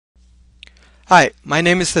Hi, my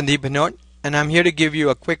name is Sandeep Bhinod, and I'm here to give you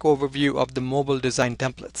a quick overview of the mobile design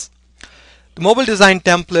templates. The mobile design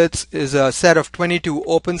templates is a set of 22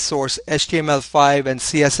 open source HTML5 and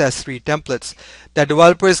CSS3 templates that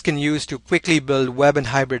developers can use to quickly build web and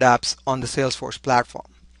hybrid apps on the Salesforce platform.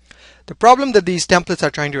 The problem that these templates are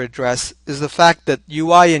trying to address is the fact that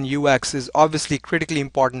UI and UX is obviously critically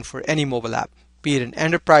important for any mobile app, be it an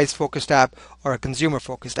enterprise-focused app or a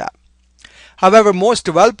consumer-focused app. However, most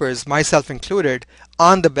developers, myself included,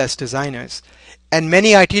 aren't the best designers, and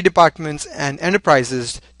many IT departments and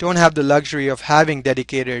enterprises don't have the luxury of having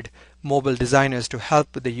dedicated mobile designers to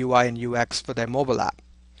help with the UI and UX for their mobile app.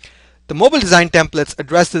 The mobile design templates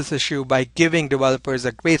address this issue by giving developers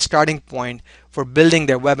a great starting point for building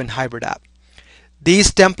their web and hybrid app.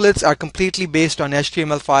 These templates are completely based on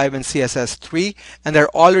HTML5 and CSS3, and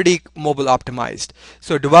they're already mobile optimized.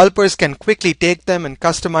 So developers can quickly take them and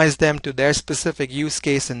customize them to their specific use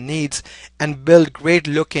case and needs and build great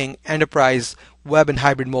looking enterprise web and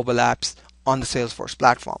hybrid mobile apps on the Salesforce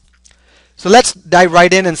platform. So let's dive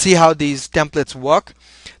right in and see how these templates work.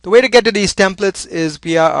 The way to get to these templates is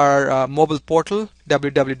via our mobile portal,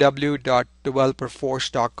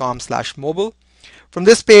 www.developerforce.com/mobile. From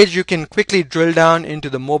this page, you can quickly drill down into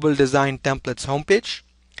the mobile design templates homepage.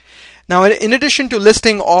 Now, in addition to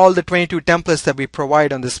listing all the 22 templates that we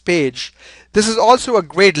provide on this page, this is also a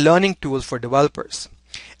great learning tool for developers.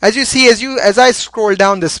 As you see, as I scroll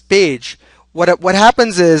down this page, what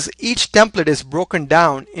happens is each template is broken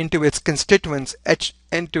down into its constituents,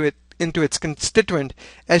 into its constituent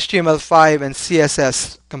HTML5 and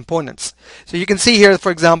CSS components. So you can see here,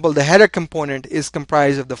 for example, the header component is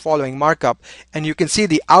comprised of the following markup, and you can see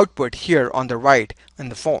the output here on the right in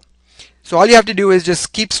the phone. So all you have to do is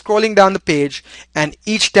just keep scrolling down the page, and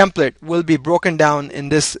each template will be broken down in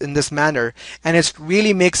this manner, and it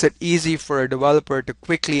really makes it easy for a developer to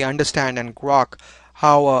quickly understand and grok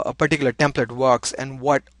how a particular template works and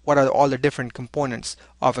what are all the different components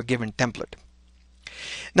of a given template.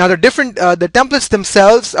 Now the templates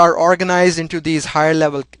themselves are organized into these higher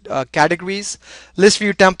level categories.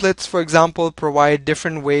 Listview Templates, for example, provide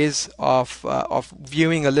different ways of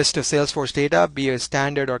viewing a list of Salesforce data, be it a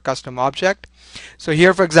standard or custom object. So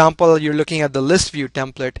here, for example, you're looking at the Listview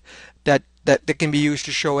template that can be used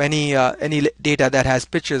to show any data that has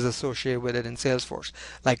pictures associated with it in Salesforce,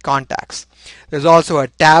 like contacts. There's also a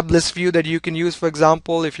tab list view that you can use, for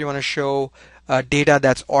example, if you want to show data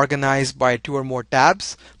that's organized by 2 or more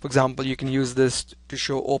tabs. For example, you can use this to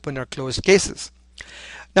show open or closed cases.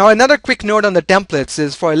 Now, another quick note on the templates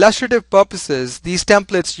is, for illustrative purposes, these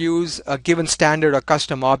templates use a given standard or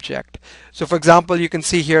custom object. So for example, you can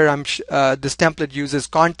see here this template uses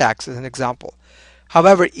contacts as an example.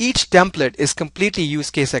 However, each template is completely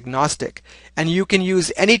use case agnostic, and you can use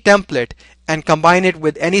any template and combine it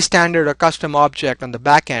with any standard or custom object on the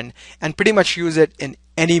back end and pretty much use it in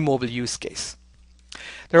any mobile use case.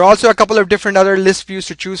 There are also a couple of different other list views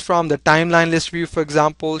to choose from. The timeline list view, for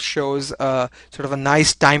example, shows sort of a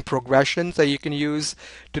nice time progression that you can use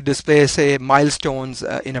to display, say, milestones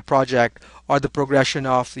in a project, or the progression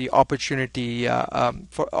of the opportunity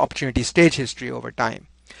stage history over time.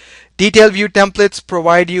 Detail view templates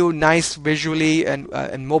provide you nice visually and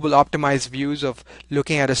mobile optimized views of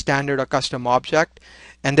looking at a standard or custom object.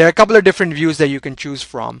 And there are a couple of different views that you can choose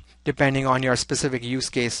from depending on your specific use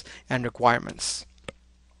case and requirements.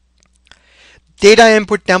 Data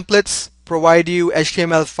input templates provide you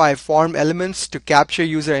HTML5 form elements to capture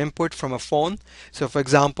user input from a phone. So for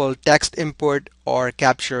example, text input, or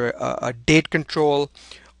capture a date control,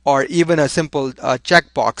 or even a simple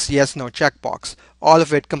checkbox, yes, no checkbox. All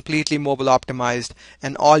of it completely mobile optimized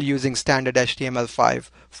and all using standard HTML5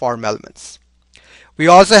 form elements. We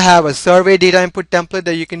also have a survey data input template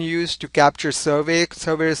that you can use to capture survey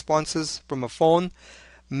responses from a phone.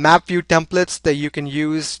 Map view templates that you can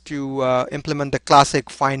use to implement the classic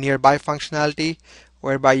find nearby functionality,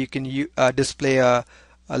 whereby you can display a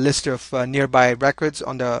list of nearby records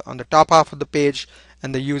on the top half of the page,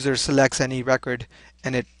 and the user selects any record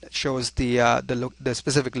and it shows the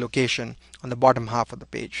specific location on the bottom half of the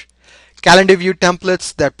page. Calendar view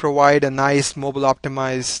templates that provide a nice mobile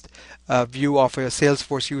optimized view of a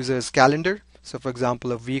Salesforce user's calendar. So for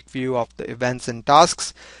example, a week view of the events and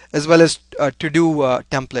tasks, as well as a to-do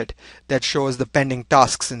template that shows the pending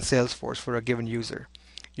tasks in Salesforce for a given user.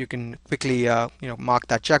 You can quickly mark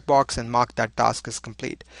that checkbox and mark that task as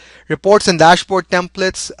complete. Reports and dashboard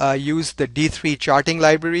templates use the D3 charting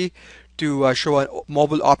library to show a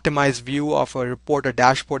mobile optimized view of a report or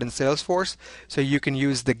dashboard in Salesforce. So you can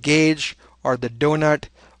use the gauge or the donut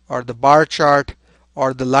or the bar chart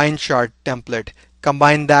or the line chart template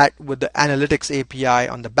combine that with the Analytics API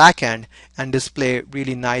on the back end, and display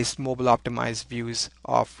really nice mobile optimized views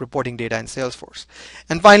of reporting data in Salesforce.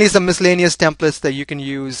 And finally, some miscellaneous templates that you can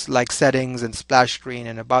use, like settings and splash screen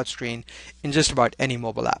and about screen, in just about any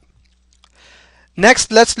mobile app.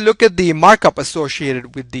 Next, let's look at the markup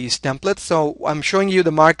associated with these templates. So I'm showing you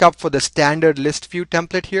the markup for the standard Listview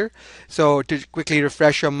template here. So to quickly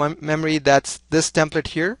refresh your memory, that's this template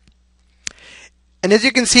here. And as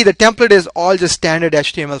you can see, the template is all just standard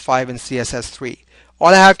HTML5 and CSS3. All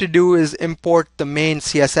I have to do is import the main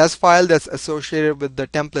CSS file that's associated with the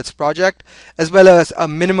templates project, as well as a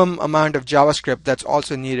minimum amount of JavaScript that's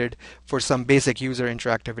also needed for some basic user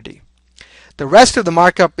interactivity. The rest of the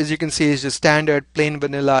markup, as you can see, is just standard plain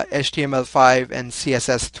vanilla HTML5 and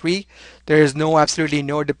CSS3. There is absolutely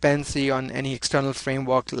no dependency on any external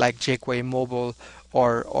framework like jQuery Mobile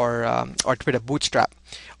or Twitter Bootstrap.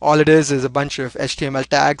 All it is a bunch of HTML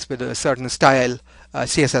tags with a certain style,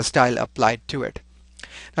 CSS style applied to it.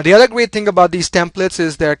 Now, the other great thing about these templates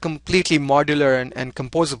is they're completely modular and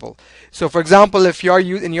composable. So, for example, if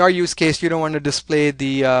in your use case you don't want to display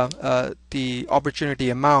the opportunity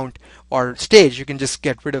amount or stage, you can just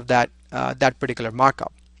get rid of that particular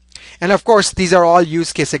markup. And of course, these are all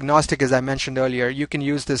use case agnostic, as I mentioned earlier. You can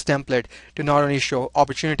use this template to not only show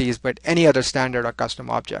opportunities, but any other standard or custom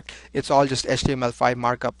object. It's all just HTML5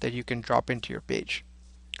 markup that you can drop into your page.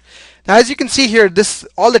 Now, as you can see here,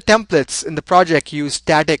 all the templates in the project use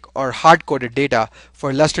static or hard-coded data for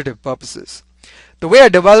illustrative purposes. The way a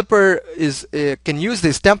developer can use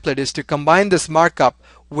this template is to combine this markup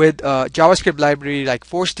with a JavaScript library like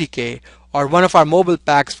ForceDK, or one of our mobile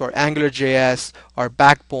packs for AngularJS or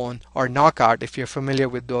Backbone or Knockout, if you're familiar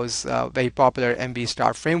with those very popular MV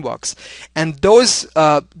Star frameworks. And those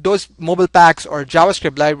mobile packs or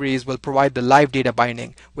JavaScript libraries will provide the live data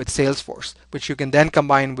binding with Salesforce, which you can then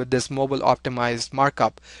combine with this mobile optimized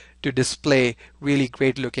markup to display really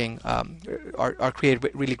great looking or create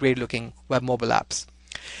really great looking web mobile apps.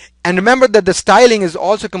 And remember that the styling is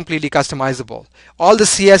also completely customizable. All the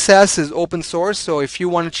CSS is open source, so if you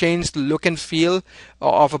want to change the look and feel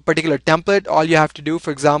of a particular template, all you have to do,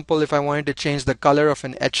 for example, if I wanted to change the color of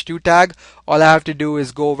an H2 tag, all I have to do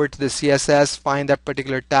is go over to the CSS, find that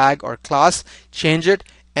particular tag or class, change it,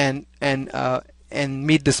 and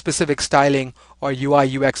meet the specific styling or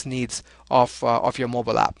UI UX needs of your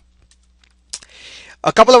mobile app.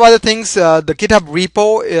 A couple of other things, the GitHub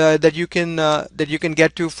repo that you can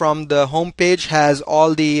get to from the home page has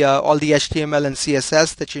all the HTML and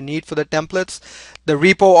CSS that you need for the templates. The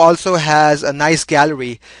repo also has a nice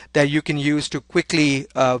gallery that you can use to quickly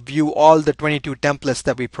view all the 22 templates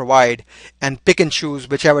that we provide and pick and choose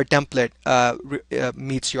whichever template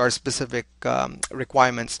meets your specific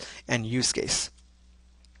requirements and use case.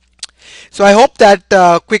 So I hope that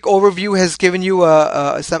quick overview has given you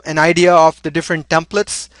an idea of the different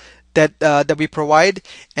templates that we provide,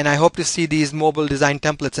 and I hope to see these mobile design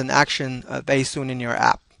templates in action very soon in your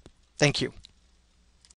app. Thank you.